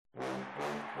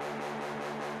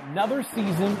Another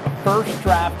season, first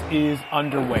draft is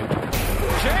underway.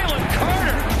 Jalen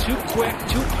Carter, too quick,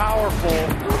 too powerful.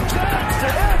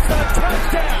 That's a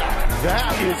touchdown.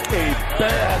 That is a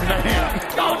bad man.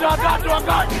 Go.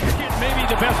 Maybe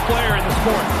the best player in the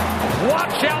sport.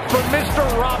 Watch out for Mr.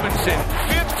 Robinson.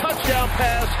 Fifth touchdown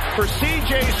pass for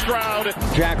C.J. Stroud.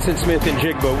 Jackson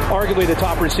Smith-Njigba, arguably the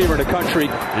top receiver in the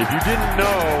country. If you didn't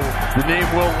know the name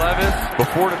Will Levis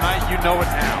before tonight, you know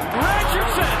it now.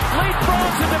 Richardson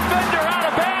leapfrogs the defender out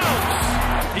of bounds.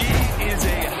 He is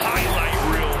a highlight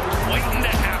reel waiting to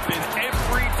happen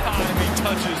every time he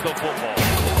touches the football.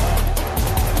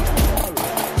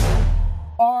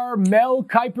 Are Mel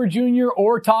Kiper Jr.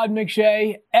 or Todd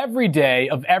McShay? Every day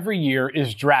of every year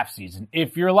is draft season.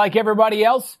 If you're like everybody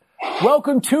else,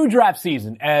 welcome to draft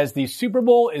season, as the Super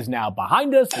Bowl is now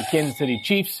behind us. The Kansas City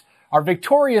Chiefs are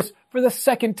victorious for the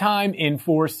second time in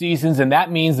 4 seasons, and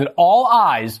that means that all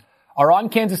eyes are on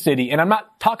Kansas City. And I'm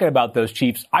not talking about those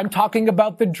Chiefs. I'm talking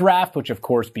about the draft, which of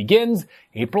course begins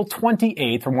April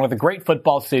 28th from one of the great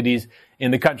football cities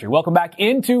in the country. Welcome back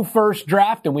into First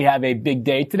Draft, and we have a big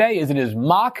day today as it is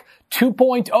Mock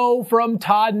 2.0 from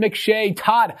Todd McShay.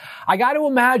 Todd, I got to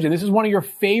imagine this is one of your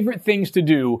favorite things to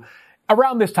do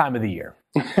around this time of the year.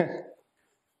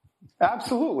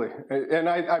 Absolutely. And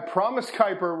I promised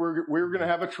Kiper we were going to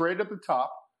have a trade at the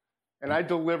top, and I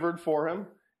delivered for him.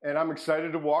 And I'm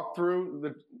excited to walk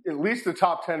through at least the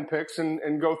top 10 picks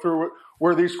and go through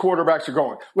where these quarterbacks are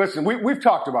going. Listen, we've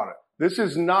talked about it. This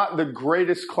is not the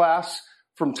greatest class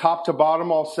from top to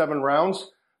bottom, all 7 rounds,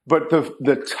 but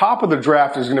the top of the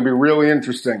draft is going to be really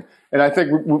interesting. And I think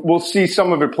we'll see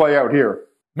some of it play out here.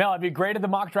 Mel, have you graded the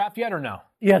mock draft yet or no?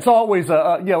 Yeah, it's always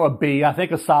a B. I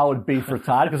think a solid B for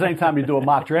Todd, because anytime you do a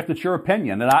mock draft, it's your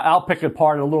opinion. And I'll pick it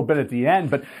apart a little bit at the end.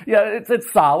 But yeah,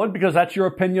 it's solid because that's your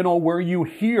opinion on where you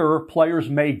hear players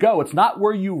may go. It's not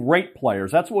where you rate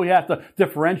players. That's what we have to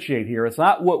differentiate here. It's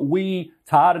not what we,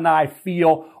 Todd and I,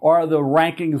 feel are the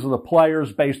rankings of the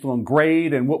players based on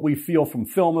grade and what we feel from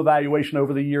film evaluation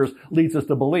over the years leads us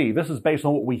to believe. This is based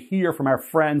on what we hear from our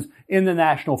friends in the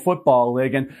National Football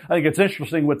League. And I think it's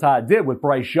interesting what Todd did with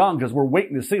Bryce Young, because we're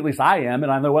waiting to see, at least I am,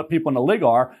 and I know what people in the league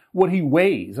are, what he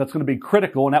weighs. That's going to be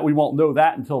critical, and that we won't know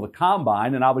that until the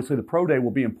combine, and obviously the pro day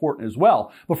will be important as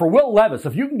well. But for Will Levis,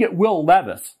 if you can get Will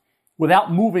Levis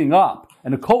without moving up,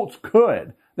 and the Colts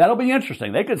could, that'll be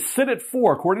interesting. They could sit at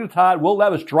 4, according to Todd. Will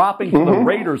Levis dropping to the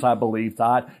Raiders, I believe,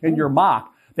 Todd, in your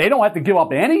mock. They don't have to give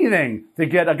up anything to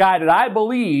get a guy that I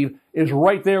believe is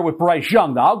right there with Bryce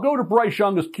Young. Now, I'll go to Bryce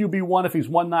Young as QB1 if he's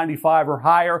 195 or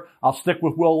higher. I'll stick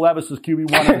with Will Levis as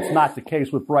QB1 if it's not the case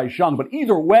with Bryce Young. But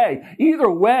either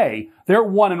way, they're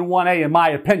 1 and 1A in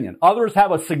my opinion. Others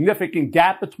have a significant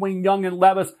gap between Young and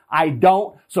Levis. I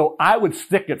don't. So I would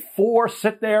stick at 4,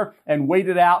 sit there and wait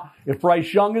it out. If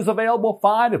Bryce Young is available,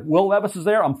 fine. If Will Levis is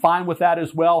there, I'm fine with that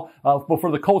as well. But for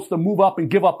the Colts to move up and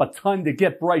give up a ton to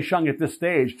get Bryce Young at this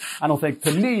stage, I don't think,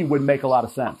 to me, would make a lot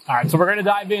of sense. All right, so we're going to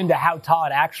dive into how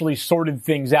Todd actually sorted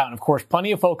things out. And, of course,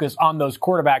 plenty of focus on those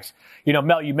quarterbacks. You know,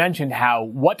 Mel, you mentioned how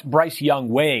what Bryce Young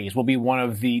weighs will be one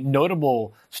of the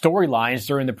notable storylines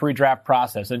during the pre-draft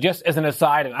process. And just as an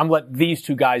aside, and I'm going to let these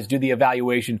two guys do the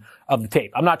evaluation of the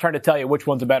tape. I'm not trying to tell you which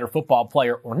one's a better football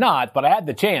player or not, but I had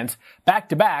the chance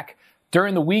back-to-back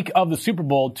during the week of the Super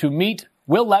Bowl to meet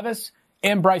Will Levis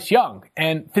and Bryce Young.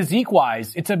 And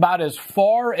physique-wise, it's about as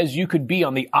far as you could be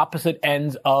on the opposite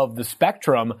ends of the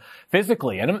spectrum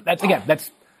physically. And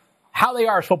that's how they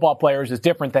are as football players is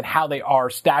different than how they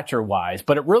are stature-wise.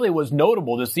 But it really was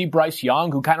notable to see Bryce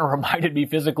Young, who kind of reminded me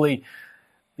physically,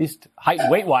 at least height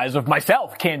and weight-wise, of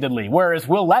myself, candidly. Whereas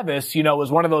Will Levis, you know, was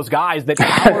one of those guys that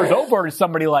towers over to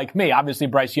somebody like me. Obviously,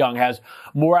 Bryce Young has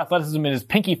more athleticism in his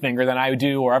pinky finger than I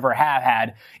do or ever have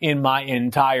had in my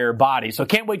entire body. So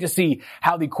can't wait to see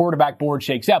how the quarterback board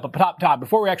shakes out. But Todd,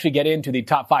 before we actually get into the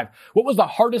top 5, what was the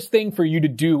hardest thing for you to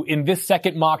do in this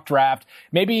second mock draft?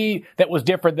 Maybe that was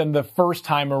different than the first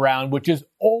time around, which is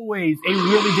always a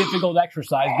really difficult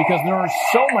exercise because there are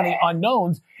so many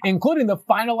unknowns, including the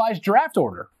finalized draft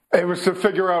order. It was to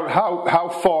figure out how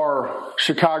far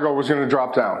Chicago was going to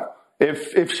drop down.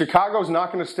 If Chicago's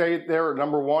not going to stay there at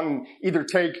number 1, either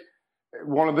take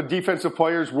one of the defensive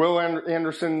players, Will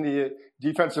Anderson, the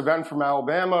defensive end from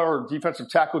Alabama, or defensive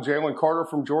tackle Jalen Carter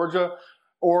from Georgia,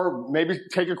 or maybe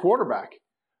take a quarterback.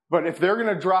 But if they're going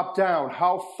to drop down,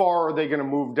 how far are they going to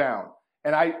move down?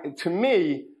 And to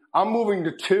me, I'm moving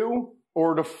to 2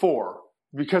 or to 4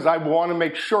 because I want to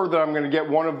make sure that I'm going to get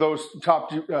one of those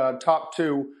top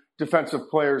 2 defensive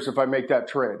players if I make that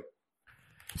trade.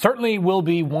 Certainly will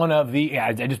be one of the,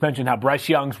 I just mentioned how Bryce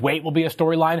Young's weight will be a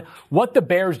storyline. What the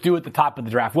Bears do at the top of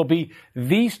the draft will be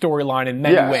the storyline in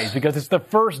many ways, because it's the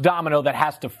first domino that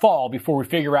has to fall before we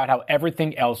figure out how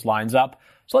everything else lines up.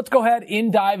 So let's go ahead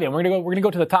and dive in. We're going to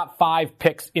go to the top 5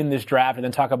 picks in this draft and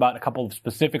then talk about a couple of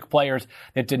specific players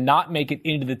that did not make it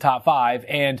into the top 5.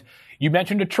 And you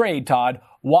mentioned a trade, Todd.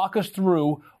 Walk us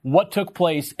through what took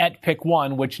place at pick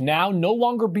 1, which now no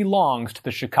longer belongs to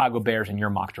the Chicago Bears in your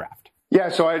mock draft. Yeah,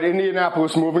 so I had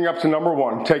Indianapolis moving up to number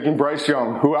 1, taking Bryce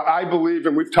Young, who I believe,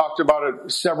 and we've talked about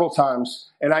it several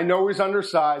times, and I know he's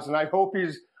undersized, and I hope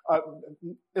he's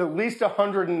at least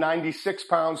 196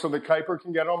 pounds so that Kuiper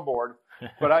can get on board.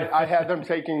 But I had them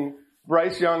taking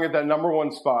Bryce Young at that number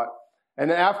 1 spot. And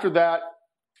then after that,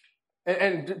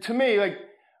 and to me, like,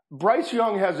 Bryce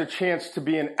Young has a chance to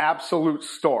be an absolute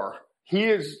star. He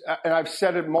is, and I've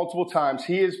said it multiple times,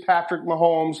 he is Patrick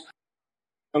Mahomes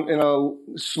in a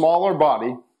smaller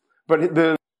body, but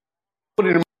the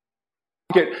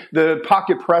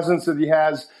pocket presence that he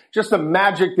has, just the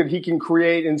magic that he can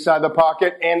create inside the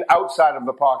pocket and outside of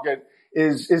the pocket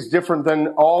is different than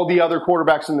all the other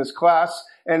quarterbacks in this class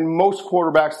and most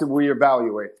quarterbacks that we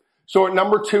evaluate. So at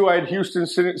number 2, I had Houston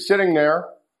sitting there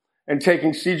and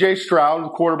taking C.J.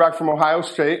 Stroud, quarterback from Ohio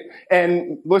State.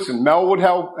 And listen, Mel would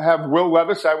have Will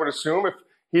Levis, I would assume, if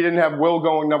he didn't have Will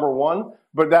going number 1.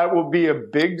 But that will be a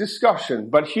big discussion.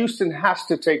 But Houston has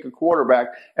to take a quarterback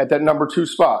at that number 2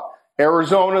 spot.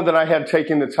 Arizona, that I had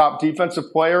taken the top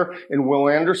defensive player in Will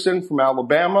Anderson from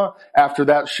Alabama. After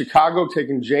that, Chicago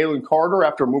taking Jalen Carter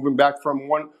after moving back from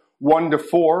 1 to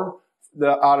 4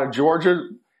 out of Georgia.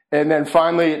 And then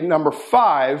finally, at number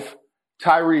 5,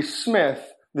 Tyree Smith,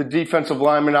 the defensive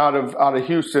lineman out of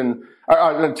Houston,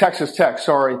 Texas Tech,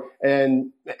 sorry.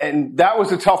 And that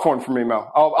was a tough one for me,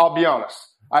 Mel. I'll be honest.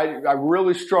 I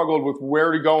really struggled with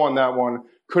where to go on that one.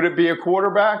 Could it be a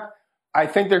quarterback? I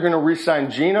think they're going to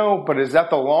re-sign Geno, but is that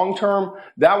the long term?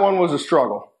 That one was a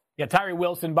struggle. Yeah, Tyree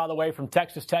Wilson, by the way, from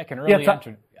Texas Tech, an early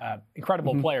entrant,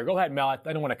 incredible player. Go ahead, Mel. I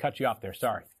don't want to cut you off there.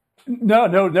 Sorry.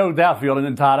 No doubt, Field. And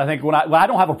then Todd, I think I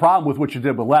don't have a problem with what you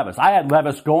did with Levis. I had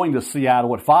Levis going to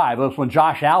Seattle at 5. It was when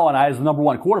Josh Allen, I was the number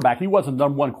 1 quarterback. He wasn't the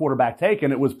number 1 quarterback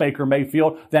taken. It was Baker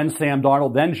Mayfield, then Sam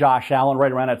Darnold, then Josh Allen,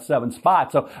 right around that 7th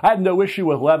spot. So I had no issue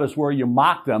with Levis where you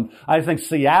mocked him. I think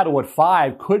Seattle at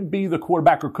 5 could be the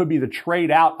quarterback or could be the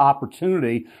trade out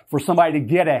opportunity for somebody to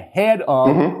get ahead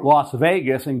of Las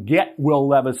Vegas and get Will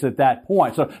Levis at that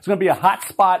point. So it's going to be a hot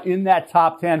spot in that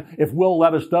top 10 if Will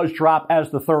Levis does drop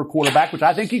as the 3rd quarterback, which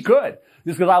I think he could.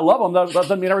 Just because I love him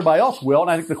doesn't mean everybody else will.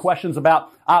 And I think the questions about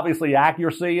obviously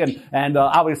accuracy and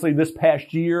obviously this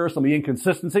past year, some of the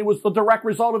inconsistency was the direct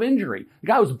result of injury. The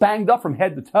guy was banged up from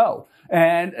head to toe.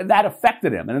 And that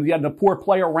affected him. And the poor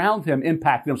play around him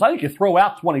impacted him. So I think you throw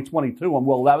out 2022 on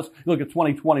Will Levis. You look at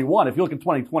 2021. If you look at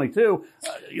 2022,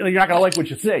 you're not going to like what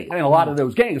you see in a lot of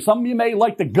those games. Some of you may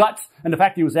like the guts and the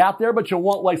fact he was out there, but you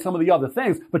won't like some of the other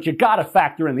things. But you got to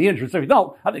factor in the injury. So if you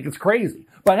don't, I think it's crazy.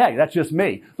 But hey, that's just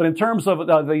me. But in terms of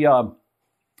the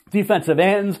defensive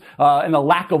ends, and the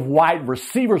lack of wide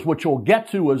receivers, which we'll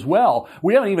get to as well.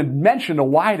 We haven't even mentioned a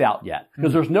wideout yet,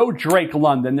 because there's no Drake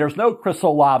London, there's no Chris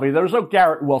Olave, there's no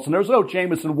Garrett Wilson, there's no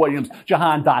Jameson Williams,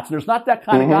 Jahan Dotson. There's not that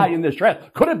kind of guy in this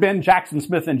draft. Could have been Jackson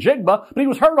Smith and Jigba, but he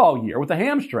was hurt all year with a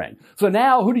hamstring. So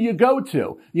now who do you go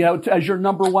to, as your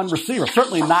number 1 receiver?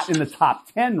 Certainly not in the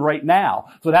top 10 right now.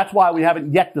 So that's why we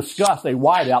haven't yet discussed a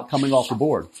wideout coming off the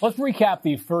board. Let's recap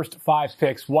the first 5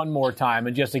 picks one more time,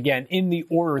 and just again, in the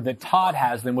order that Todd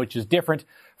has them, which is different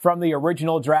from the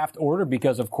original draft order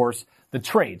because, of course, the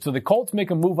trade. So the Colts make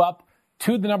a move up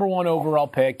to the number 1 overall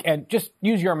pick, and just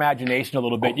use your imagination a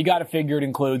little bit. You got to figure it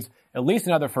includes at least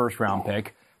another first-round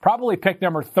pick, probably pick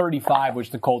number 35,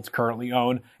 which the Colts currently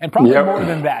own, and probably more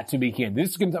than that, to be candid.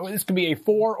 This can be a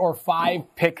 4 or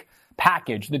 5 pick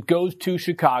package that goes to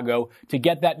Chicago to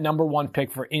get that number 1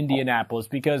 pick for Indianapolis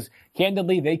because,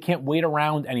 candidly, they can't wait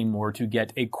around anymore to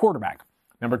get a quarterback.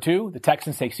 Number 2, the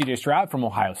Texans take C.J. Stroud from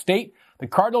Ohio State. The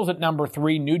Cardinals at number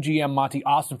 3, new GM Monty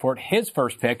Austinfort, his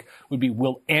first pick would be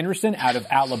Will Anderson out of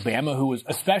Alabama, who was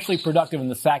especially productive in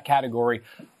the sack category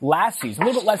last season. A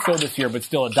little bit less so this year, but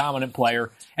still a dominant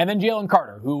player. And then Jalen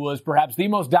Carter, who was perhaps the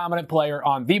most dominant player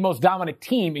on the most dominant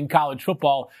team in college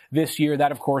football this year.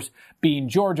 That, of course, being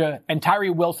Georgia. And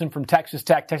Tyree Wilson from Texas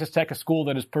Tech. Texas Tech, a school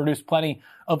that has produced plenty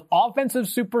of offensive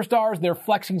superstars. They're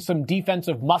flexing some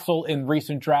defensive muscle in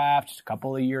recent drafts. A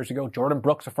couple of years ago, Jordan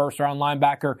Brooks, a first-round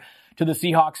linebacker, to the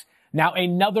Seahawks. Now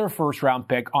another first-round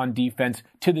pick on defense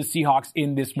to the Seahawks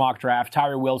in this mock draft.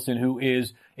 Tyree Wilson, who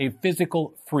is a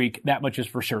physical freak, that much is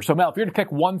for sure. So Mel, if you're to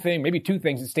pick one thing, maybe 2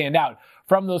 things that stand out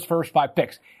from those first 5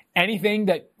 picks, Anything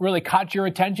that really caught your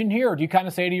attention here, or do you kind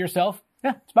of say to yourself,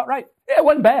 yeah, it's about right? Yeah, it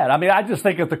wasn't bad. I mean, I just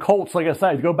think if the Colts, like I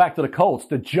said, to go back to the Colts,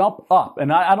 to jump up,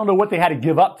 and I don't know what they had to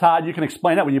give up, Todd. You can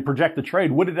explain that when you project the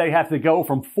trade. What did they have to go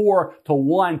from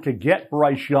 4-1 to get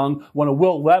Bryce Young when a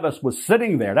Will Levis was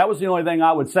sitting there? That was the only thing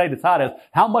I would say to Todd is,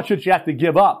 how much did you have to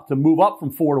give up to move up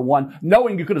from 4-1,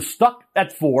 knowing you could have stuck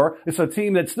at 4? It's a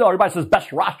team that still, everybody says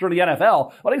best roster in the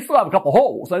NFL. Well, they still have a couple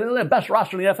holes. The best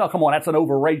roster in the NFL, come on, that's an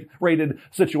overrated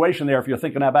situation there if you're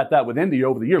thinking about that with Indy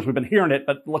over the years. We've been hearing it,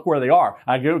 but look where they are.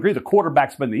 I agree the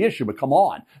quarterback's been the issue, but come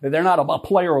on. They're not a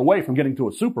player away from getting to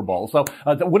a Super Bowl. So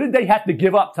what did they have to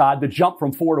give up, Todd, to jump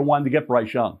from 4-1 to get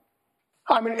Bryce Young?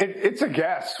 I mean, it's a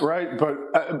guess, right?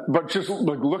 But just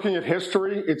like looking at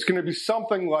history, it's going to be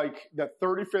something like that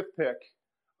 35th pick,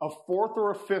 a 4th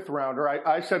or a 5th rounder.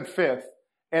 I said 5th,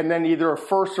 and then either a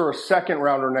 1st or a 2nd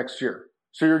rounder next year.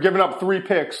 So you're giving up 3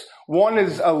 picks. One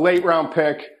is a late round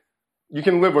pick. You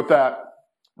can live with that.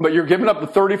 But you're giving up the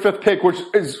 35th pick, which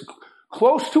is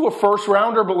close to a 1st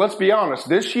rounder. But let's be honest,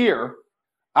 this year,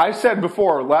 I said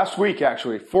before, last week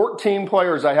actually, 14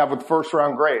 players I have with 1st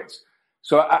round grades.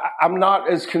 So I'm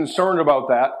not as concerned about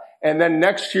that. And then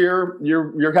next year,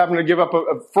 you're having to give up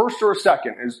a 1st or a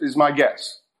 2nd is my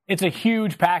guess. It's a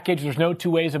huge package. There's no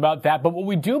two ways about that. But what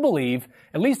we do believe,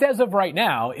 at least as of right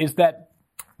now, is that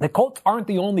the Colts aren't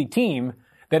the only team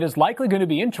that is likely going to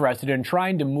be interested in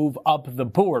trying to move up the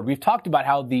board. We've talked about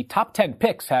how the top 10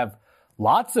 picks have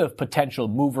lots of potential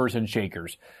movers and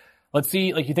shakers. Let's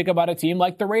see, like you think about a team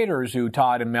like the Raiders, who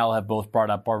Todd and Mel have both brought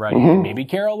up already. Mm-hmm. Maybe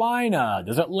Carolina.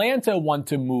 Does Atlanta want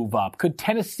to move up? Could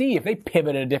Tennessee, if they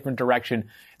pivot in a different direction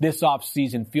this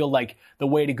offseason, feel like the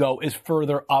way to go is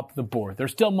further up the board?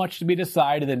 There's still much to be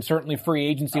decided, and certainly free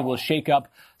agency will shake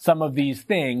up some of these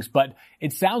things. But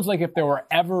it sounds like if there were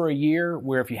ever a year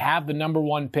where if you have the number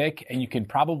 1 pick and you can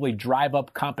probably drive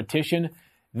up competition,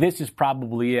 this is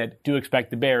probably it. Do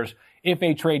expect the Bears, if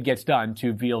a trade gets done,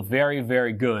 to feel very,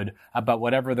 very good about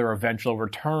whatever their eventual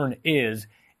return is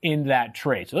in that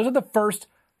trade. So those are the first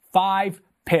 5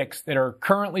 picks that are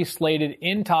currently slated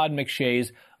in Todd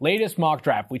McShay's latest mock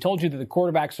draft. We told you that the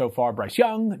quarterbacks so far, Bryce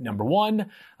Young, number 1,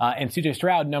 and C.J.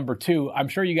 Stroud, number 2. I'm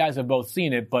sure you guys have both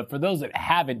seen it, but for those that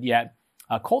haven't yet,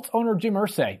 Colts owner Jim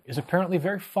Irsay is apparently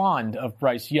very fond of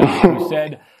Bryce Young, who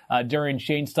said during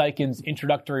Shane Steichen's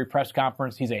introductory press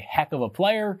conference he's a heck of a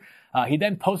player. He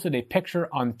then posted a picture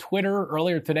on Twitter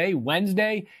earlier today,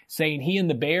 Wednesday, saying he and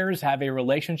the Bears have a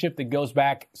relationship that goes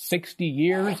back 60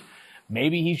 years.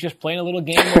 Maybe he's just playing a little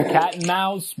game of cat and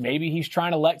mouse. Maybe he's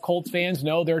trying to let Colts fans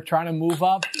know they're trying to move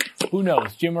up. Who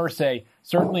knows? Jim Irsay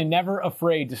certainly never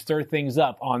afraid to stir things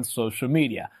up on social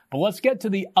media. But let's get to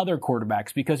the other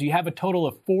quarterbacks, because you have a total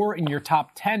of 4 in your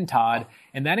top 10, Todd,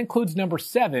 and that includes number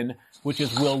 7, which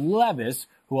is Will Levis,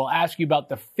 who will ask you about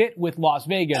the fit with Las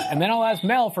Vegas. And then I'll ask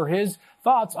Mel for his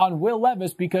thoughts on Will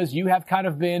Levis, because you have kind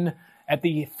of been at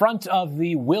the front of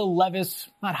the Will Levis,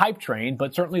 not hype train,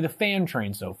 but certainly the fan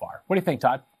train so far. What do you think,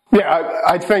 Todd? Yeah,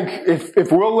 I think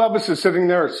if Will Levis is sitting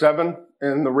there at 7,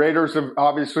 and the Raiders have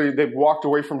obviously, they've walked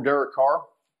away from Derek Carr,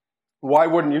 why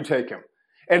wouldn't you take him?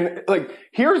 And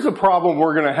here's the problem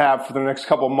we're going to have for the next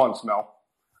couple of months, Mel.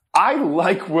 I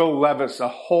like Will Levis a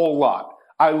whole lot.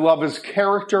 I love his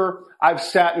character. I've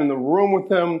sat in the room with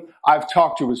him. I've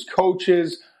talked to his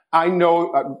coaches. I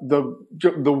know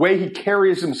the way he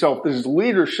carries himself, his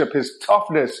leadership, his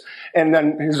toughness, and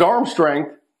then his arm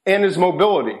strength and his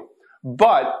mobility.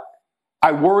 But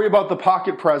I worry about the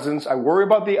pocket presence. I worry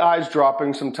about the eyes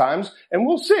dropping sometimes, and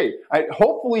we'll see.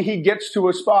 Hopefully he gets to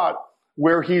a spot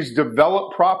where he's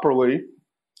developed properly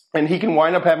and he can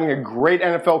wind up having a great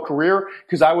NFL career,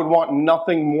 because I would want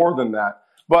nothing more than that.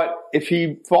 But if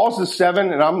he falls to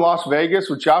 7 and I'm Las Vegas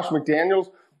with Josh McDaniels,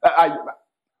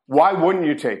 why wouldn't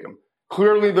you take him?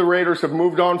 Clearly the Raiders have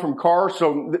moved on from Carr,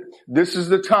 so this is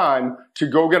the time to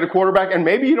go get a quarterback. And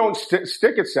maybe you don't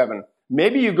stick at 7.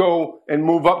 Maybe you go and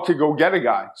move up to go get a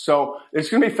guy. So it's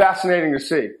going to be fascinating to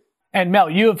see. And Mel,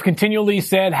 you have continually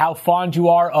said how fond you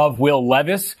are of Will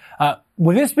Levis.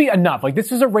 Would this be enough?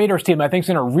 This is a Raiders team I think is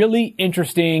in a really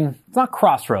interesting, it's not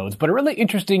crossroads, but a really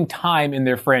interesting time in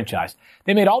their franchise.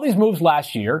 They made all these moves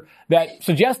last year that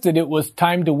suggested it was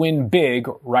time to win big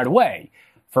right away.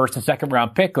 First and second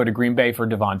round pick go to Green Bay for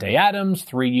Devontae Adams,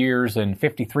 3 years and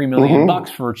 $53 million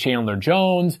bucks for Chandler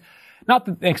Jones. Not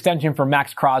that the extension for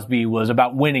Max Crosby was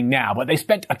about winning now, but they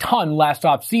spent a ton last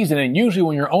offseason, and usually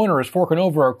when your owner is forking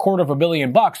over $250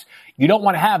 million, you don't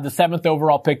want to have the 7th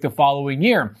overall pick the following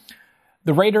year.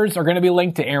 The Raiders are going to be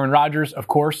linked to Aaron Rodgers, of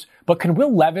course, but can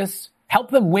Will Levis help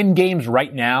them win games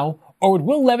right now? Or would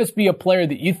Will Levis be a player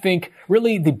that you think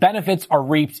really the benefits are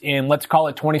reaped in, let's call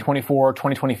it 2024,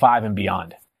 2025 and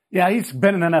beyond? Yeah, he's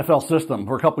been in the NFL system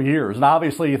for a couple of years. And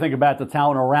obviously, you think about the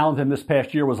talent around him this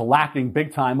past year was lacking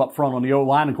big time up front on the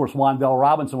O-line. Of course, Wan'Dale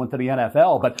Robinson went to the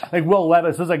NFL. But I think Will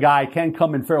Levis is a guy who can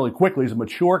come in fairly quickly. He's a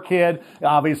mature kid.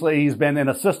 Obviously, he's been in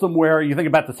a system where you think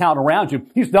about the talent around you.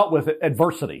 He's dealt with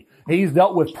adversity. He's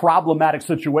dealt with problematic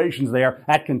situations there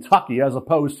at Kentucky as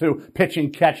opposed to pitch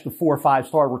and catch the 4 or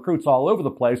 5-star recruits all over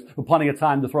the place with plenty of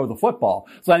time to throw the football.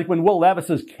 So I think when Will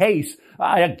Levis's case,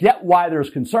 I get why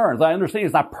there's concerns. I understand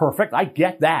he's not perfect. I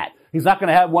get that. He's not going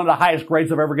to have one of the highest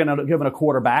grades I've ever given a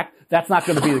quarterback. That's not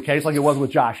going to be the case like it was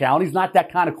with Josh Allen. He's not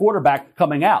that kind of quarterback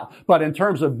coming out. But in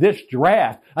terms of this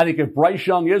draft, I think if Bryce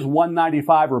Young is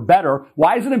 195 or better,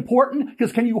 why is it important?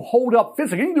 Because can you hold up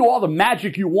physically? You can do all the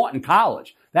magic you want in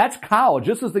college. That's college.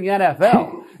 This is the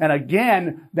NFL. And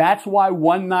again, that's why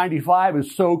 195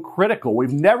 is so critical.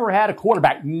 We've never had a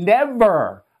quarterback.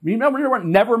 Never. You remember what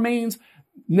never means?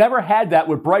 Never had that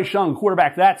with Bryce Young,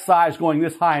 quarterback that size going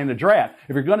this high in the draft.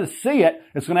 If you're going to see it,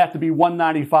 it's going to have to be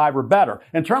 195 or better.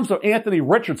 In terms of Anthony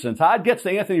Richardson, Todd gets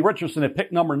to Anthony Richardson at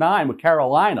pick number 9 with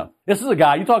Carolina. This is a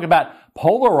guy, you talk about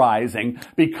polarizing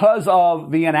because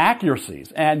of the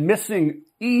inaccuracies and missing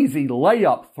easy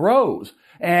layup throws.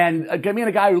 And I mean,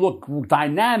 a guy who looked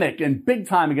dynamic and big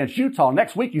time against Utah.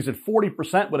 Next week, he's at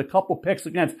 40% with a couple picks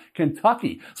against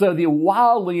Kentucky. So the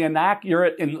wildly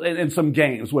inaccurate in some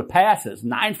games with passes,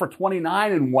 9 for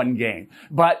 29 in one game.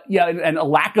 But yeah, and a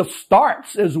lack of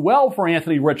starts as well for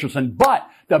Anthony Richardson. But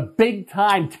the big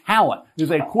time talent is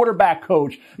a quarterback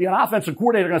coach. An offensive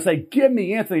coordinator going to say, give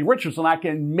me Anthony Richardson. I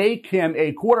can make him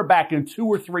a quarterback in 2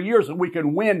 or 3 years and we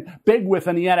can win big with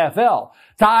in the NFL.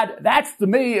 Todd, that's to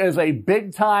me is a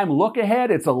big time look ahead.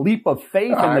 It's a leap of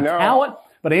faith in the talent.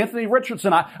 But Anthony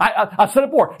Richardson, I said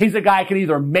it before, he's a guy who can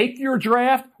either make your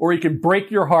draft or he can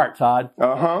break your heart, Todd.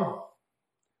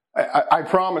 I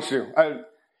promise you.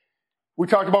 We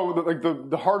talked about like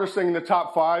the hardest thing in the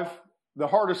top 5. The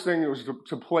hardest thing was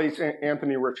to place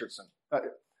Anthony Richardson.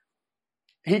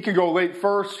 He could go late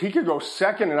first. He could go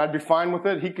second, and I'd be fine with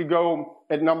it. He could go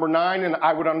at number 9, and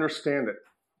I would understand it.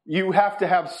 You have to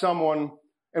have someone,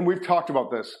 and we've talked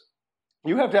about this,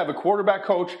 you have to have a quarterback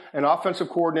coach, an offensive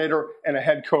coordinator, and a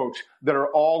head coach that are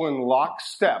all in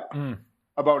lockstep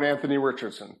about Anthony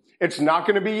Richardson. It's not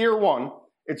going to be year 1.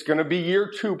 It's going to be year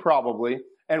 2 probably,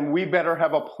 and we better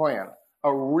have a plan,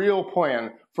 a real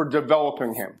plan for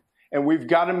developing him. And we've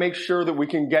got to make sure that we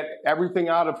can get everything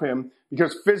out of him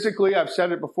because physically, I've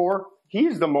said it before,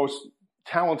 he's the most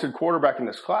talented quarterback in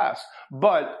this class.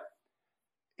 But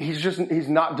he's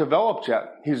not developed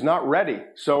yet. He's not ready.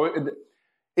 So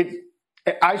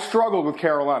I struggled with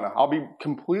Carolina. I'll be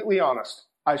completely honest.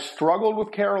 I struggled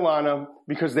with Carolina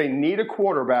because they need a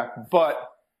quarterback, but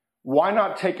why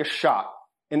not take a shot?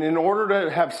 And in order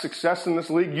to have success in this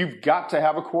league, you've got to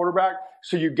have a quarterback.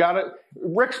 So you got to,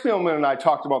 Rick Spielman and I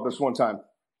talked about this one time.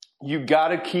 You got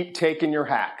to keep taking your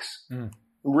hacks.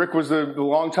 Rick was the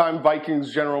longtime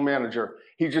Vikings general manager.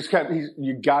 He just kept,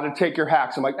 you got to take your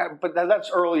hacks. I'm like, but that's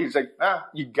early. He's like,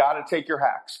 you got to take your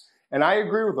hacks. And I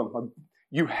agree with him.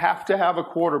 You have to have a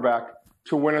quarterback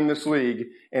to win in this league.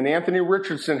 And Anthony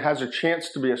Richardson has a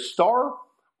chance to be a star,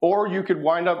 or you could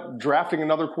wind up drafting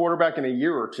another quarterback in a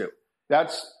year or 2.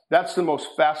 That's the most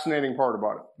fascinating part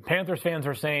about it. Panthers fans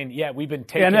are saying, yeah, we've been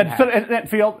taking hacks. And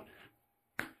Field,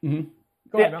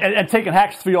 and taking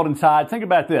hacks field inside. Think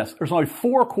about this. There's only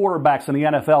 4 quarterbacks in the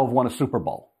NFL who've won a Super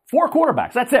Bowl. 4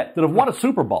 quarterbacks. That's it. That have won a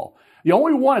Super Bowl. The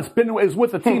only one is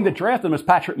with the team that drafted him is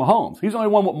Patrick Mahomes. He's the only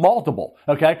one with multiple.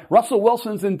 Okay. Russell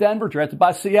Wilson's in Denver, drafted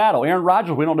by Seattle. Aaron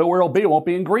Rodgers, we don't know where he'll be. It won't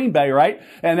be in Green Bay, right?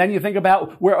 And then you think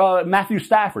about where Matthew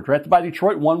Stafford, drafted by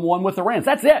Detroit, won one with the Rams.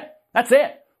 That's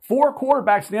it. 4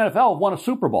 quarterbacks in the NFL have won a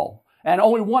Super Bowl and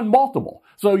only won multiple.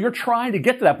 So you're trying to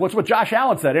get to that. That's what Josh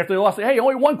Allen said after they lost. Hey,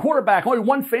 only one quarterback, only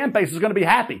one fan base is going to be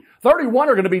happy. 31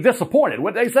 are going to be disappointed.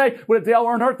 What did they say? What did Dale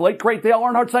Earnhardt, the late great Dale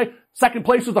Earnhardt say? Second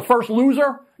place is the first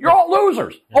loser? You're all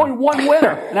losers. Only one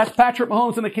winner. And that's Patrick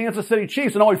Mahomes and the Kansas City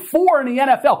Chiefs. And only 4 in the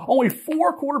NFL. Only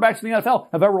 4 quarterbacks in the NFL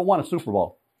have ever won a Super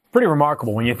Bowl. Pretty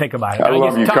remarkable when you think about it. I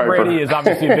love you, Tom Kuiper. Brady is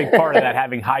obviously a big part of that,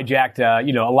 having hijacked,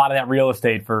 a lot of that real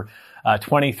estate for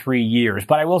 23 years.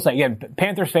 But I will say, again,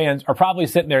 Panthers fans are probably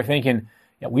sitting there thinking,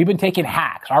 yeah, we've been taking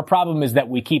hacks. Our problem is that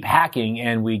we keep hacking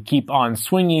and we keep on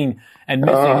swinging and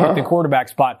missing at the quarterback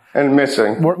spot. And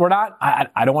missing. We're not,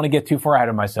 I don't want to get too far ahead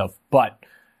of myself, but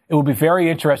it will be very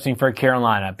interesting for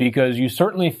Carolina because you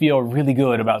certainly feel really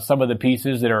good about some of the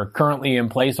pieces that are currently in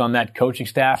place on that coaching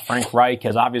staff. Frank Reich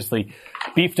has obviously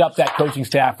beefed up that coaching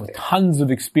staff with tons of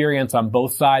experience on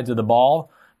both sides of the ball,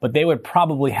 but they would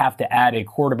probably have to add a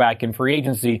quarterback in free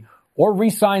agency or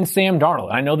re-sign Sam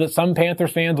Darnold. I know that some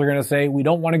Panthers fans are going to say we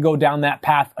don't want to go down that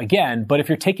path again, but if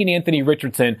you're taking Anthony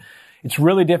Richardson, it's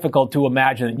really difficult to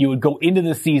imagine that you would go into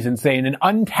the season saying an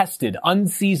untested,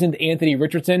 unseasoned Anthony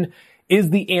Richardson is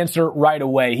the answer right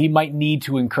away. He might need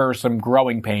to incur some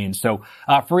growing pains. So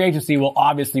free agency will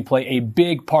obviously play a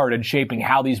big part in shaping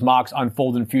how these mocks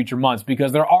unfold in future months,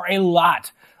 because there are a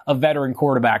lot of veteran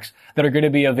quarterbacks that are going to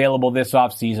be available this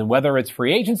offseason, whether it's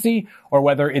free agency or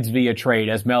whether it's via trade.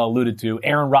 As Mel alluded to,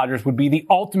 Aaron Rodgers would be the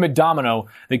ultimate domino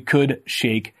that could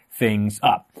shake things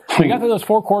up. So you got those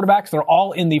 4 quarterbacks. They're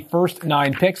all in the first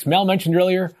 9 picks. Mel mentioned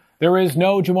earlier, there is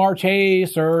no Jamar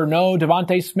Chase or no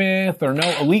Devontae Smith or no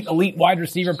elite wide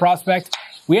receiver prospect.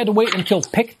 We had to wait until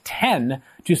pick 10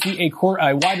 to see a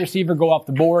wide receiver go off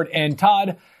the board. And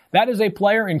Todd, that is a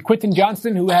player in Quentin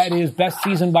Johnston who had his best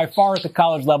season by far at the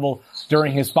college level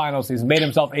during his final season. Made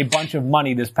himself a bunch of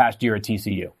money this past year at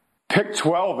TCU. Pick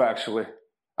 12, actually.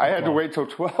 I had to wait till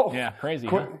 12. Yeah, crazy.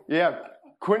 Yeah,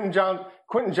 Quentin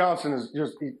Johnston is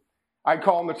just, I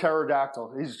call him the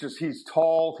pterodactyl. He's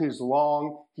tall, he's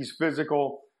long, he's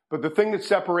physical. But the thing that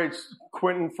separates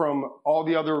Quentin from all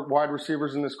the other wide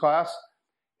receivers in this class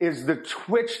is the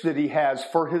twitch that he has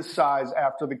for his size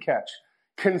after the catch.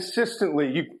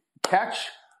 Consistently, you catch,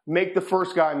 make the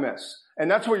first guy miss. And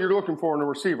that's what you're looking for in a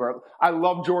receiver. I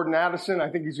love Jordan Addison. I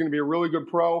think he's going to be a really good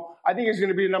pro. I think he's going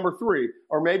to be a number 3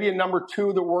 or maybe a number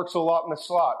 2 that works a lot in the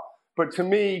slot. But to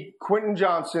me, Quentin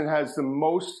Johnston has the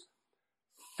most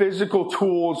physical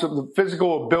tools, of the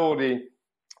physical ability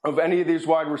of any of these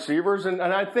wide receivers. And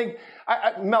I think,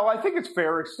 Mel, I think it's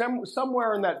fair.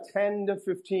 Somewhere in that 10 to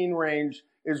 15 range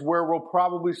is where we'll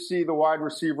probably see the wide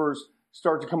receivers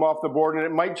start to come off the board, and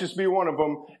it might just be one of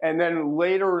them. And then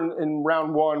later in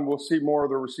round 1, we'll see more of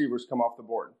the receivers come off the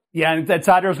board. Yeah, and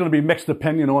Todd, there's going to be mixed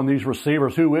opinion on these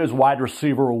receivers. Who is wide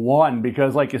receiver 1?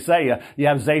 Because like you say, you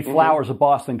have Zay Flowers at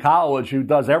Boston College, who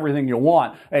does everything you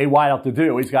want a wideout to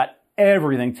do. He's got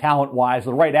everything talent-wise,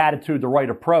 the right attitude, the right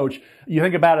approach. You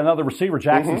think about another receiver,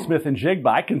 Jackson Smith-Njigba.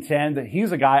 I contend that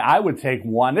he's a guy I would take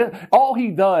 1. All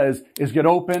he does is get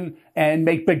open and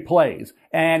make big plays.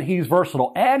 And he's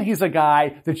versatile. And he's a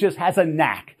guy that just has a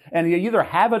knack. And you either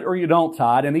have it or you don't,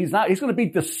 Todd. And he's going to be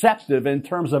deceptive in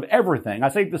terms of everything. I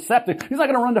say deceptive. He's not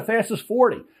going to run the fastest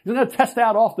 40. He's going to test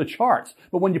out off the charts.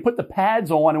 But when you put the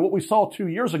pads on, and what we saw 2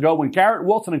 years ago when Garrett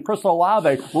Wilson and Chris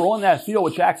Olave were on that field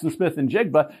with Jackson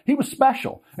Smith-Njigba, he was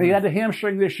special. And he had the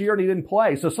hamstring this year and he didn't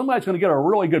play. So somebody's going to get a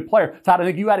really good player. Todd, I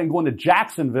think you had him going to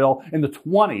Jacksonville in the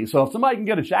 20s. So if somebody can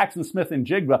get a Jackson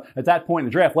Smith-Njigba at that point in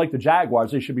the draft, like the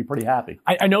Jaguars, they should be pretty happy.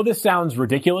 I know this sounds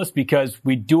ridiculous because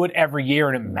we do it every year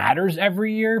and it matters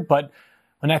every year, but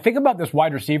when I think about this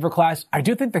wide receiver class, I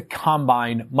do think the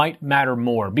combine might matter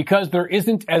more because there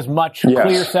isn't as much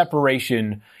clear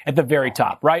separation at the very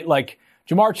top, right? Like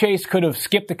Jamar Chase could have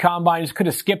skipped the combine, he could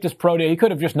have skipped his pro day, he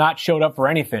could have just not showed up for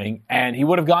anything, and he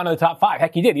would have gone to the top 5.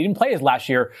 Heck, he did. He didn't play his last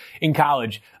year in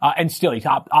college, and still he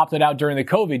opted out during the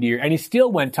COVID year, and he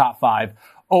still went top 5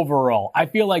 overall. I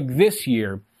feel like this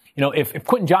year, you know, if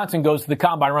Quentin Johnston goes to the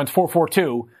combine and runs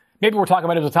 4.42, maybe we're talking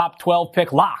about it as a top 12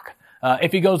 pick lock.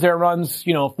 If he goes there and runs,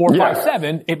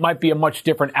 4.57, it might be a much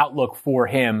different outlook for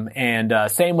him. And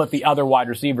same with the other wide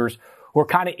receivers who are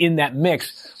kind of in that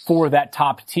mix for that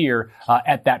top tier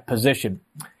at that position.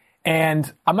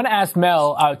 And I'm going to ask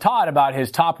Todd about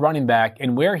his top running back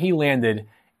and where he landed.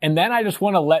 And then I just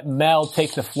want to let Mel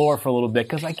take the floor for a little bit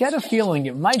because I get a feeling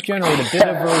it might generate a bit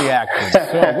of a reaction.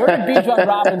 So where did Bijan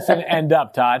Robinson end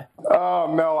up, Todd?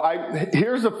 Mel,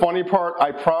 here's the funny part.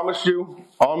 I promise you,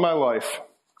 all my life,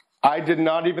 I did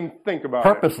not even think about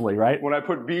purposely, it. right? When I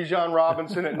put Bijan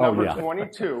Robinson at number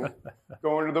 22,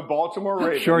 going to the Baltimore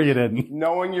Ravens. Sure you didn't.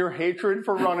 Knowing your hatred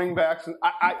for running backs. And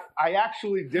I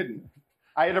actually didn't.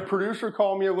 I had a producer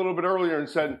call me a little bit earlier and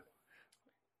said,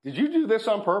 did you do this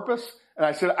on purpose? And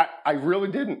I said, I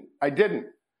really didn't. I didn't.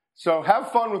 So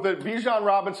have fun with it. Bijan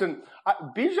Robinson,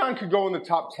 Bijan could go in the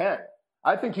top 10.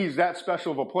 I think he's that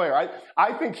special of a player.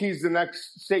 I think he's the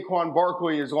next Saquon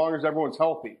Barkley as long as everyone's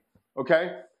healthy.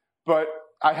 Okay? But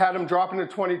I had him dropping to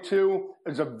 22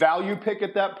 as a value pick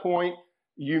at that point.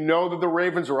 You know that the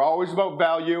Ravens are always about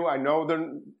value. I know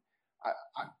them.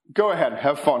 Go ahead.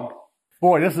 Have fun.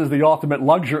 Boy, this is the ultimate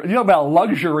luxury. You know about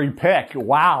luxury pick.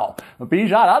 Wow.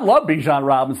 Bijan, I love Bijan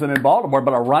Robinson in Baltimore,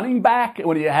 but a running back,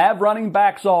 when you have running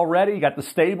backs already, you got the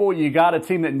stable, you got a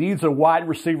team that needs a wide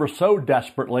receiver so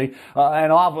desperately,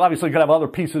 and obviously you could have other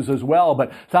pieces as well,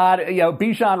 but Todd,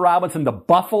 Bijan Robinson to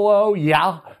Buffalo,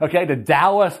 yeah. Okay, to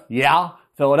Dallas, yeah.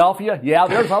 Philadelphia, yeah,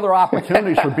 there's other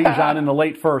opportunities for Bijan in the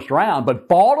late first round, but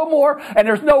Baltimore, and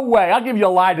there's no way, I'll give you a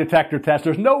lie detector test,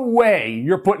 there's no way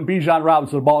you're putting Bijan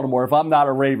Robinson to Baltimore if I'm not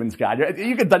a Ravens guy.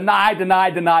 You can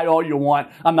deny all you want.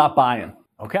 I'm not buying.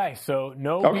 Okay, so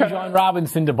no Bijan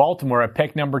Robinson to Baltimore at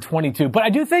pick number 22. But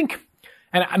I do think,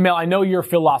 and Mel, I know your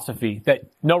philosophy that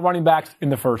no running backs in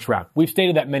the first round. We've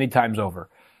stated that many times over.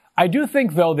 I do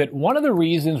think, though, that one of the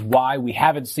reasons why we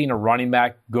haven't seen a running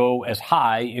back go as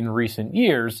high in recent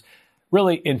years,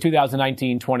 really in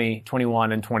 2019, 20,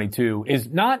 21, and 22, is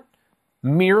not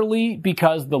merely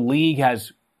because the league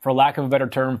has, for lack of a better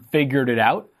term, figured it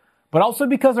out, but also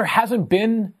because there hasn't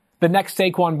been the next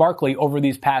Saquon Barkley over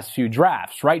these past few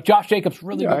drafts, right? Josh Jacobs,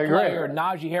 really good player.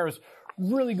 Najee Harris,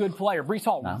 really good player. Breece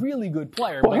Hall, really good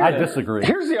player. Well, I disagree.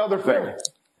 Here's the other thing.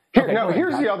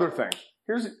 Here's the other thing.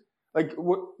 Like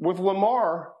with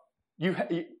Lamar, you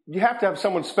have to have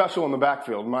someone special in the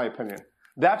backfield, in my opinion.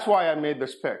 That's why I made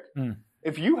this pick.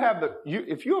 If you have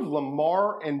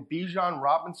Lamar and Bijan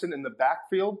Robinson in the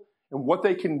backfield and what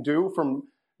they can do from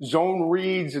zone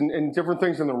reads and different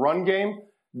things in the run game,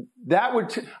 that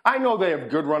would. I know they have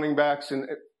good running backs and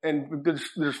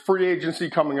there's free agency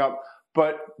coming up,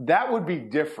 but that would be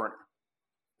different.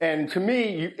 And to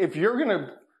me, if you're going to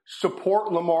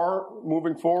support Lamar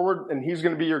moving forward and he's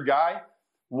going to be your guy,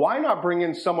 why not bring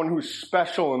in someone who's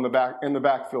special in the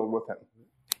backfield with him?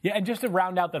 Yeah, and just to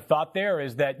round out the thought there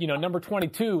is that, number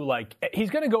 22, like, he's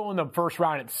going to go in the first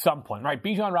round at some point, right?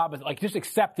 Bijan Robinson, like, just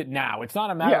accept it now. It's not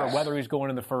a matter of whether he's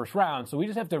going in the first round. So we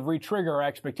just have to re-trigger our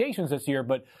expectations this year.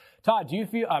 But Todd,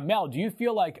 Mel, do you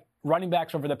feel like running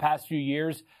backs over the past few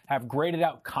years have graded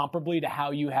out comparably to how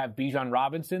you have Bijan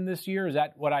Robinson this year? Is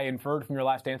that what I inferred from your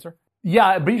last answer?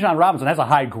 Yeah, Bijan Robinson has a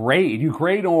high grade. You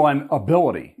grade on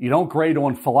ability. You don't grade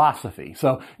on philosophy.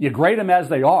 So you grade them as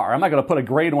they are. I'm not going to put a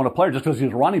grade on a player just because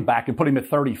he's a running back and put him at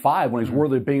 35 when he's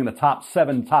worthy of being the top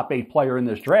 7, top 8 player in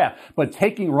this draft. But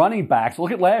taking running backs,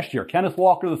 look at last year. Kenneth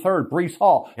Walker III, Breece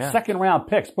Hall, second round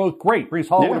picks, both great. Breece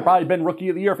Hall would have probably been rookie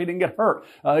of the year if he didn't get hurt.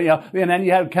 And then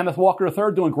you had Kenneth Walker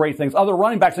III doing great things. Other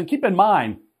running backs, and keep in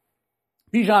mind,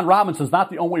 Bijan Robinson's not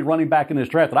the only running back in this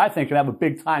draft that I think can have a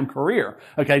big-time career.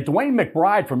 Okay, Dwayne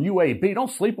McBride from UAB,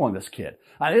 don't sleep on this kid.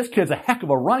 This kid's a heck of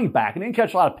a running back, and he didn't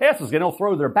catch a lot of passes. They don't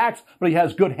throw their backs, but he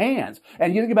has good hands.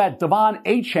 And you think about Devon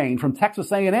Achane from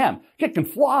Texas A&M. Kid can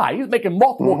fly. He's making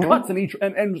multiple cuts in each,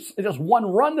 and just one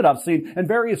run that I've seen in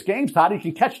various games, Todd. He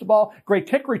can catch the ball, great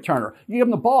kick returner. You give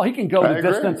him the ball, he can go the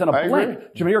distance in a blink.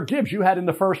 Jahmyr Gibbs, you had in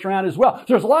the first round as well. So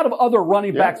there's a lot of other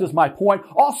running backs, is my point.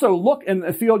 Also, look in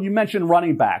the field, you mentioned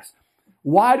running backs.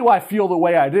 Why do I feel the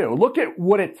way I do? Look at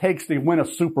what it takes to win a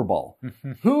Super Bowl.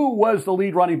 Who was the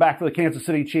lead running back for the Kansas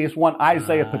City Chiefs? One,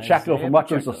 Isaiah Pacheco from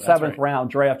Rutgers, the 7th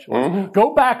round draft choice.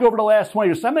 Go back over the last 20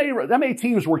 years. How many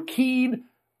teams were keyed?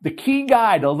 The key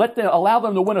guy to allow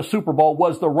them to win a Super Bowl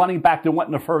was the running back that went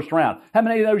in the first round. How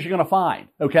many of those are you going to find?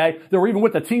 Okay? They were even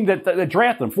with the team that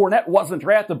drafted them. Fournette wasn't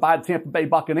drafted by the Tampa Bay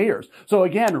Buccaneers. So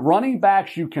again, running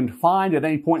backs you can find at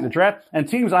any point in the draft. And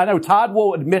teams, I know Todd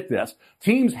will admit this,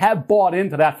 teams have bought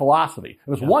into that philosophy. It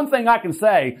was one thing I can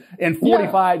say in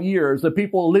 45 years that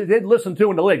people did listen to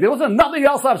in the league. There wasn't nothing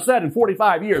else I've said in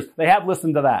 45 years. They have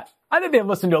listened to that. I think they've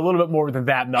listened to a little bit more than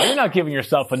that, Mel. You're not giving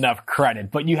yourself enough credit,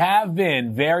 but you have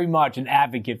been very much an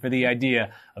advocate for the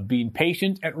idea of being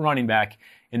patient at running back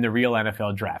in the real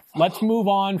NFL draft. Let's move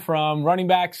on from running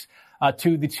backs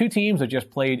to the two teams that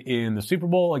just played in the Super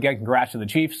Bowl. Again, congrats to the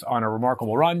Chiefs on a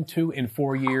remarkable run. 2 in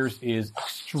 4 years is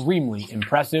extremely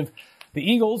impressive. The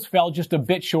Eagles fell just a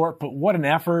bit short, but what an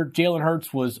effort. Jalen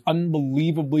Hurts was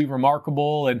unbelievably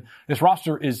remarkable, and this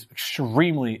roster is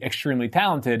extremely, extremely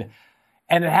talented.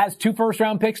 And it has 2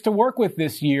 first-round picks to work with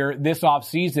this year, this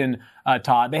offseason,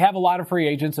 Todd. They have a lot of free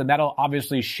agents, and that'll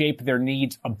obviously shape their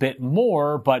needs a bit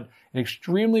more, but an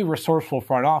extremely resourceful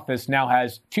front office now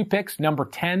has 2 picks, number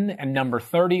 10 and number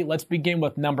 30. Let's begin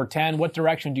with number 10. What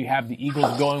direction do you have the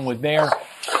Eagles going with there?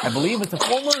 I believe it's a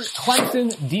former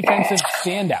Clemson defensive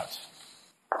standout.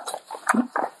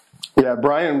 Yeah,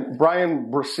 Brian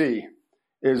Bresee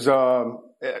is, to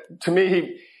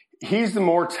me, he's the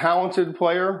more talented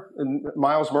player than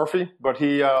Myles Murphy, but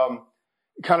he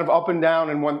kind of up and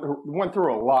down and went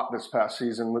through a lot this past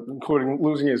season, including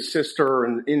losing his sister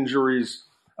and injuries.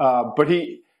 But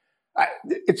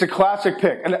it's a classic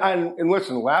pick. And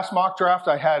listen, last mock draft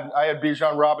I had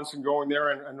Bijan Robinson going there,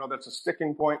 and I know that's a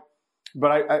sticking point.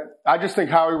 But I just think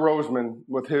Howie Roseman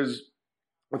with his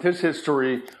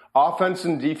history, offense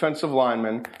and defensive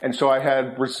lineman, and so I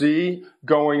had Bresee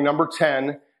going number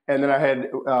 10. And then I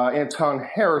had Anton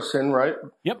Harrison, right?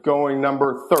 Yep. Going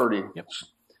number 30. Yep.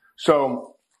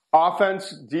 So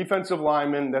offense, defensive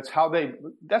linemen. That's how they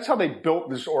built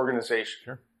this organization.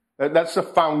 Sure. That's the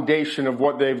foundation of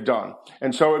what they've done.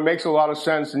 And so it makes a lot of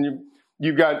sense. And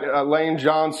you've got Lane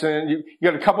Johnson. You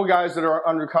got a couple guys that are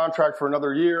under contract for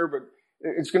another year, but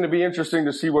it's going to be interesting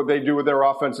to see what they do with their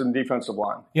offensive and defensive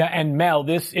line. Yeah, and Mel,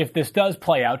 if this does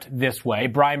play out this way,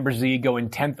 Bryan Bresee going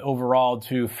 10th overall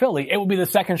to Philly, it will be the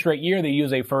second straight year they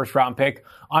use a first-round pick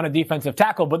on a defensive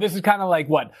tackle. But this is kind of like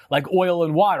what? Like oil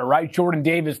and water, right? Jordan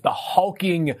Davis, the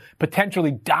hulking,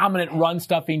 potentially dominant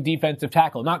run-stuffing defensive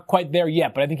tackle. Not quite there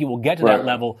yet, but I think he will get to that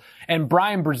level. And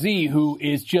Bryan Bresee, who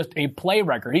is just a play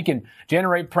wrecker. He can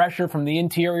generate pressure from the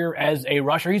interior as a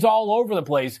rusher. He's all over the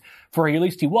place, for at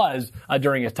least he was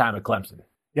during his time at Clemson.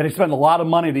 Yeah, they spend a lot of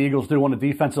money, the Eagles do, on the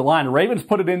defensive line. The Ravens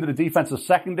put it into the defensive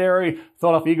secondary.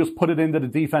 Philadelphia Eagles put it into the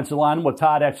defensive line. What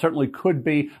Todd X certainly could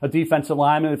be a defensive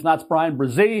lineman. If not, it's Bryan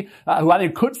Bresee, who I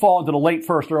think could fall into the late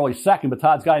first, early second, but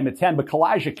Todd's got him at 10. But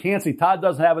Kalijah Cansey, Todd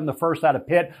doesn't have in the first out of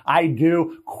Pitt. I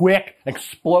do. Quick,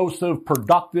 explosive,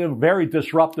 productive, very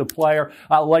disruptive player.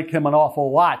 I like him an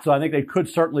awful lot. So I think they could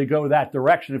certainly go that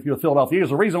direction if you're the Philadelphia Eagles.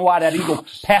 The reason why that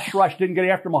Eagles pass rush didn't get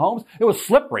after Mahomes, it was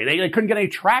slippery. They couldn't get any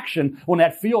traction on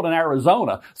that field in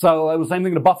Arizona. So it was the same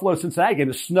thing in the Buffalo-Cincinnati game.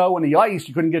 The snow and the ice,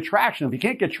 you couldn't get traction. If you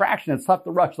can't get traction, it's tough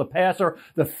to rush the passer.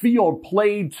 The field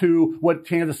played to what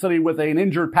Kansas City with an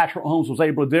injured Patrick Mahomes was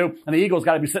able to do. And the Eagles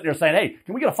got to be sitting there saying, hey,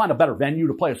 can we find a better venue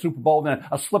to play a Super Bowl than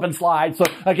a slip and slide? So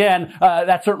again,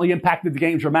 that certainly impacted the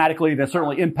game dramatically. That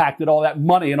certainly impacted all that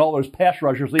money and all those pass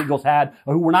rushers the Eagles had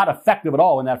who were not effective at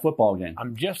all in that football game.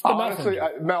 I'm just the honestly,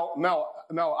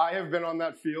 Mel, I have been on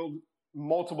that field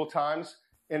multiple times.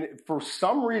 And for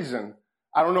some reason,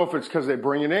 I don't know if it's because they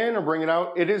bring it in or bring it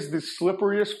out, it is the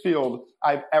slipperiest field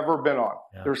I've ever been on.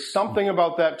 Yeah. There's something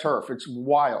about that turf. It's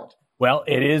wild. Well,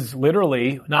 it is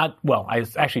literally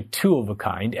it's actually two of a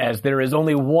kind, as there is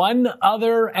only one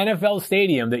other NFL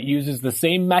stadium that uses the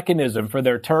same mechanism for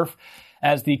their turf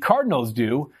as the Cardinals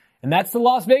do, and that's the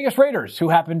Las Vegas Raiders, who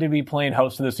happen to be playing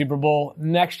host to the Super Bowl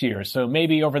next year. So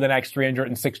maybe over the next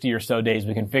 360 or so days,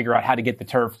 we can figure out how to get the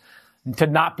turf to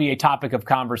not be a topic of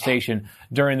conversation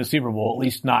during the Super Bowl, at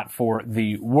least not for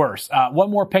the worse. One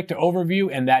more pick to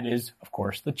overview, and that is, of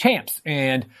course, the champs.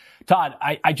 And Todd,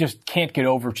 I just can't get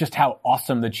over just how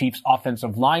awesome the Chiefs'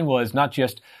 offensive line was, not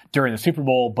just during the Super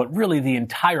Bowl, but really the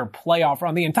entire playoff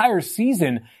run, the entire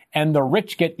season, and the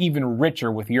rich get even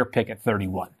richer with your pick at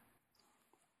 31.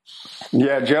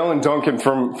 Yeah, Jalen Duncan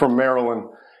from Maryland.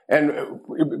 And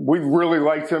we really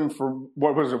liked him for,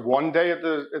 one day at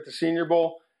the Senior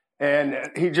Bowl. And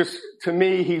he just, to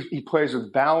me, he plays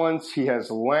with balance. He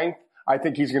has length. I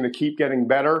think he's going to keep getting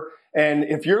better. And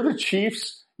if you're the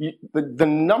Chiefs, the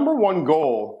number one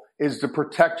goal is to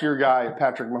protect your guy,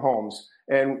 Patrick Mahomes.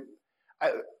 And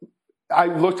I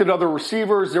looked at other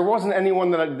receivers. There wasn't anyone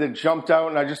that jumped out.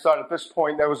 And I just thought at this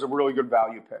point, that was a really good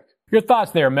value pick. Your thoughts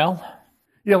there, Mel?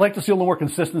 Yeah, I'd like to see a little more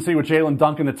consistency with Jalen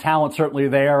Duncan. The talent certainly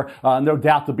there. No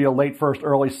doubt to be a late first,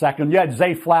 early second. You had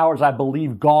Zay Flowers, I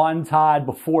believe, gone, Todd,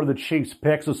 before the Chiefs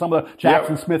pick. So some of the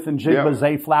Jackson Smith and Jigba,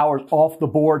 Zay Flowers off the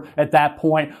board at that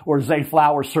point, or Zay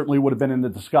Flowers certainly would have been in the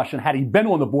discussion had he been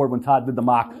on the board when Todd did the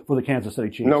mock for the Kansas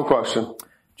City Chiefs. No question.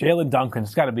 Jalen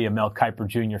Duncan's got to be a Mel Kiper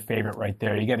Jr. favorite right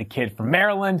there. You get a kid from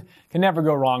Maryland. Can never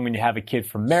go wrong when you have a kid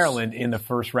from Maryland in the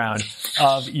first round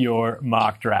of your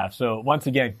mock draft. So once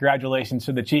again, congratulations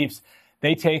to the Chiefs.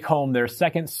 They take home their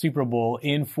second Super Bowl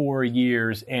in 4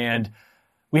 years. And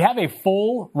we have a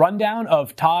full rundown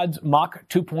of Todd's mock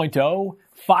 2.0.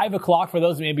 5 o'clock for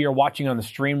those that maybe are watching on the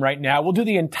stream right now. We'll do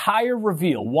the entire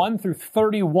reveal, 1 through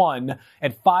 31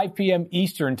 at 5 p.m.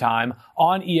 Eastern time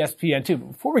on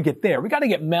ESPN2. Before we get there, we got to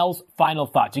get Mel's final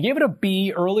thoughts. You gave it a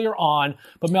B earlier on,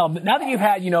 but Mel, now that you've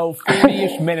had,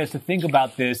 40-ish minutes to think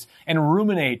about this and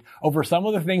ruminate over some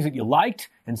of the things that you liked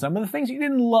and some of the things you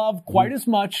didn't love quite as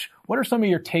much, what are some of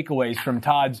your takeaways from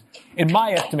Todd's, in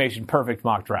my estimation, perfect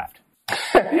mock draft?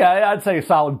 Yeah, I'd say a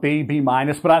solid B, B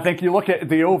minus, but I think you look at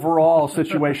the overall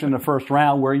situation in the first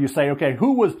round where you say, okay,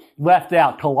 who was left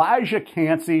out? Kalijah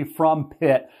Cansey from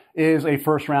Pitt is a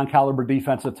first-round caliber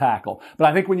defensive tackle. But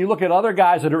I think when you look at other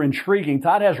guys that are intriguing,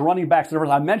 Todd has running backs.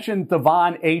 I mentioned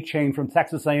Devon Achane from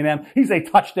Texas A&M. He's a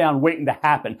touchdown waiting to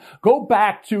happen. Go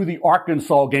back to the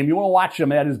Arkansas game. You want to watch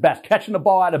him at his best, catching the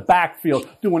ball out of backfield,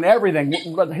 doing everything.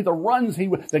 The runs,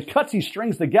 the cuts he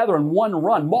strings together in one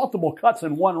run, multiple cuts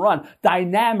in one run.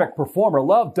 Dynamic performer.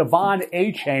 Love Devon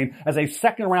Achane as a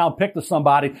second-round pick to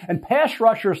somebody. And pass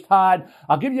rushers, Todd,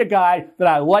 I'll give you a guy that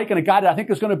I like and a guy that I think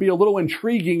is going to be a little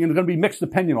intriguing and going to be mixed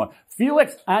opinion on.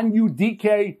 Felix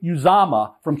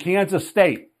Anudike-Uzomah from Kansas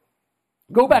State.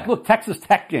 Go back, look, Texas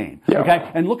Tech game, Yeah.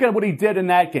 okay? And look at what he did in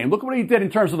that game. Look at what he did in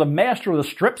terms of the master of the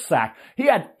strip sack. He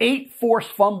had 8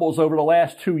 forced fumbles over the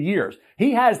last 2 years.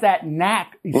 He has that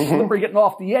knack. He's slippery getting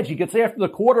off the edge. He gets after the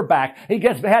quarterback. He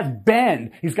has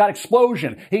bend. He's got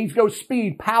explosion. He goes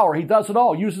speed, power. He does it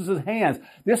all. Uses his hands.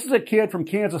 This is a kid from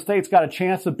Kansas State's got a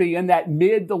chance to be in that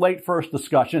mid to late first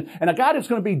discussion. And a guy that's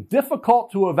going to be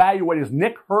difficult to evaluate is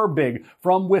Nick Herbig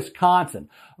from Wisconsin.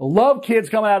 I love kids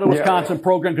coming out of the Wisconsin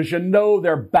program because you know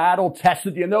they're battle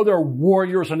tested. You know they're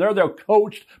warriors and they're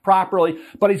coached properly,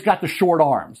 but he's got the short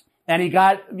arms. And he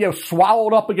got,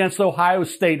 swallowed up against Ohio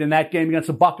State in that game against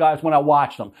the Buckeyes when I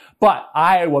watched him. But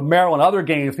Iowa, Maryland, other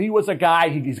games, he was a guy,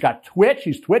 he's got twitch,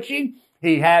 he's twitchy,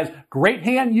 he has great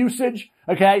hand usage,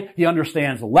 okay? He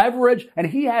understands leverage, and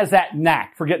he has that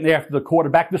knack for getting after the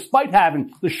quarterback despite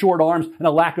having the short arms and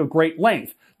a lack of great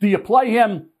length. Do you play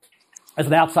him as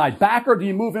an outside backer? Do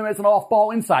you move him as an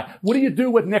off-ball inside? What do you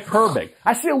do with Nick Herbig?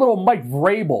 I see a little Mike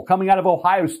Vrabel coming out of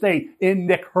Ohio State in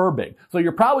Nick Herbig. So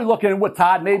you're probably looking at what,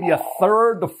 Todd, maybe a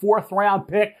 3rd to 4th round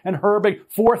pick, and Herbig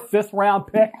 4th, 5th round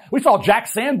pick. We saw Jack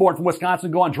Sanborn from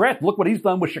Wisconsin go undrafted. Look what he's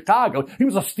done with Chicago. He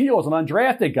was a steal as an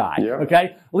undrafted guy. Yeah.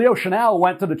 Okay. Leo Chenal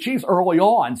went to the Chiefs early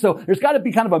on. So there's got to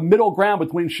be kind of a middle ground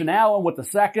between Chenal with the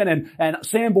 2nd and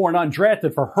Sanborn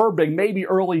undrafted for Herbig, maybe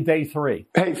early day 3.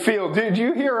 Hey, Phil, did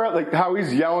you hear how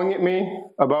he's yelling at me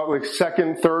about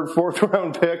 2nd, 3rd, 4th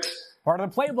round picks? Part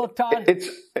of the playbook, Todd. It's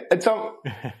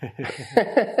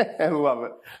I love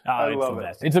it. I love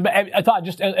it. Todd,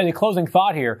 just a closing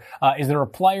thought here. Is there a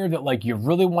player that you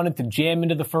really wanted to jam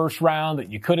into the first round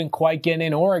that you couldn't quite get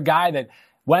in, or a guy that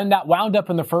wound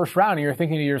up in the first round and you're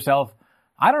thinking to yourself,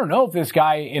 I don't know if this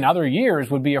guy in other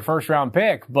years would be a first round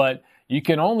pick, but you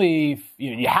can only,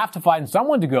 you have to find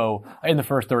someone to go in the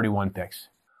first 31 picks.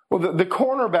 Well, the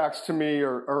cornerbacks to me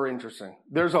are interesting.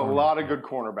 There's a lot of good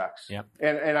cornerbacks. Yep.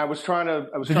 And I was trying to.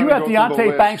 Did you have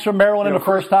Deontay Banks from Maryland in the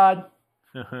first, Todd?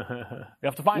 You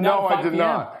have to find out. No, I did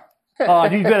not.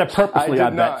 You did it purposely,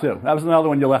 I bet, too. That was another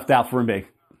one you left out for me.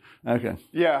 Okay.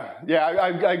 Yeah.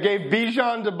 I gave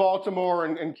Bijan to Baltimore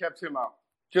and kept him out.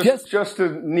 Just to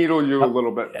needle you a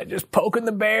little bit. Yeah, just poking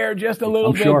the bear just a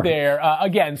little bit there.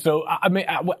 Again, so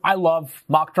I love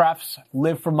mock drafts,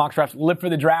 live for mock drafts, live for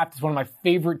the draft. It's one of my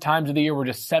favorite times of the year. We're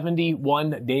just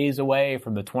 71 days away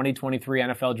from the 2023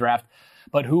 NFL draft.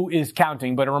 But who is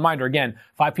counting? But a reminder, again,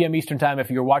 5 p.m. Eastern time, if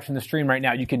you're watching the stream right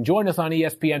now, you can join us on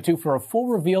ESPN2 for a full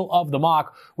reveal of the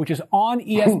mock, which is on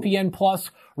ESPN Plus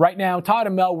right now. Todd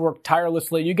and Mel work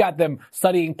tirelessly. You got them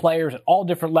studying players at all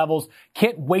different levels.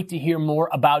 Can't wait to hear more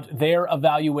about their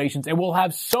evaluations. And we'll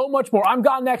have so much more. I'm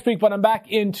gone next week, but I'm back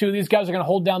into these guys are going to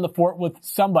hold down the fort with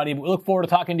somebody. But we look forward to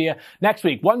talking to you next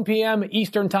week, 1 p.m.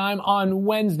 Eastern time on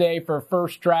Wednesday for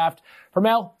First Draft. For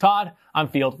Mel, Todd, I'm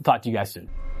Field. Talk to you guys soon.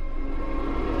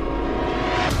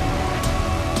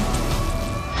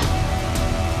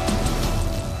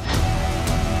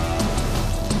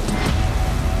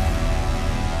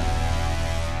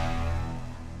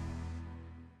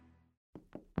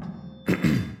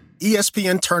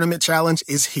 ESPN Tournament Challenge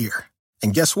is here.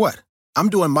 And guess what? I'm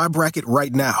doing my bracket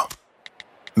right now.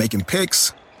 Making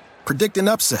picks, predicting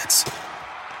upsets,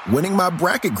 winning my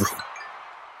bracket group,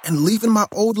 and leaving my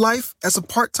old life as a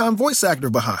part-time voice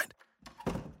actor behind.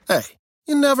 Hey,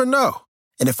 you never know.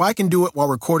 And if I can do it while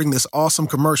recording this awesome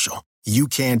commercial, you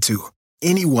can too.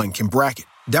 Anyone can bracket.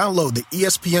 Download the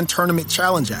ESPN Tournament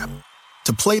Challenge app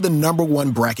to play the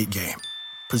 #1 bracket game.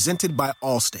 Presented by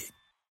Allstate.